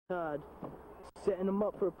Todd, setting him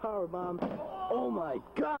up for a power bomb. Oh my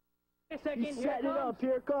God! He's setting it up.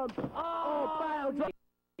 Here it comes. Oh, pile drive.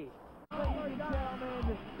 Ladies and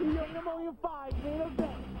gentlemen, the Young Ammonia 5 main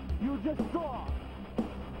event. You just saw.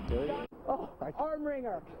 Oh, arm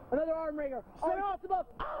wringer. Another arm wringer. Set off the buff.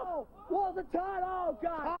 Oh, walls of Todd. Oh,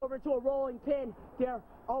 God. Over to a rolling pin. There.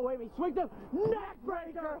 Oh, wait a minute. Swing the neck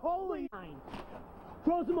breaker. Holy.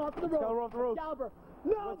 Throws him off the rope. Caliber.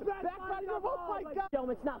 No, backbody. Oh, my God.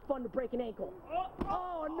 Gentlemen, it's not fun to break an ankle.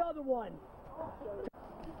 Oh, another one.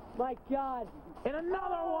 My God. And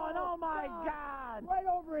another one. Oh, my God. Right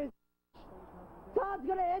over his. Todd's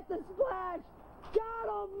going to hit the splash. God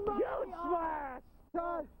almighty. Huge splash.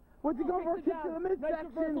 Todd. What's he going for? Kick to the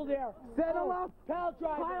midsection. There. Settle up. Pile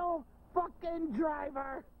driver. Pile fucking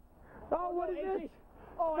driver. Oh, what is this?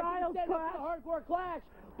 Oh, I think it's a hardcore clash.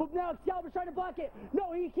 But now Excalibur's trying to block it.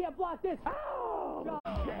 No, he can't block this. Oh!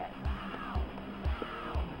 Shit.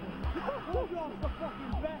 Bulldog's the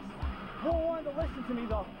fucking best. No one wanted to listen to me,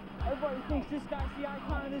 though. Everybody thinks this guy's the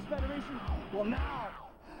icon of this federation. Well, now,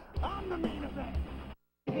 I'm the main event.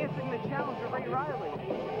 Dancing the challenger, Ray Riley.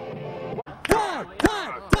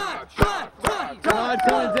 Todd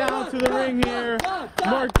coming down.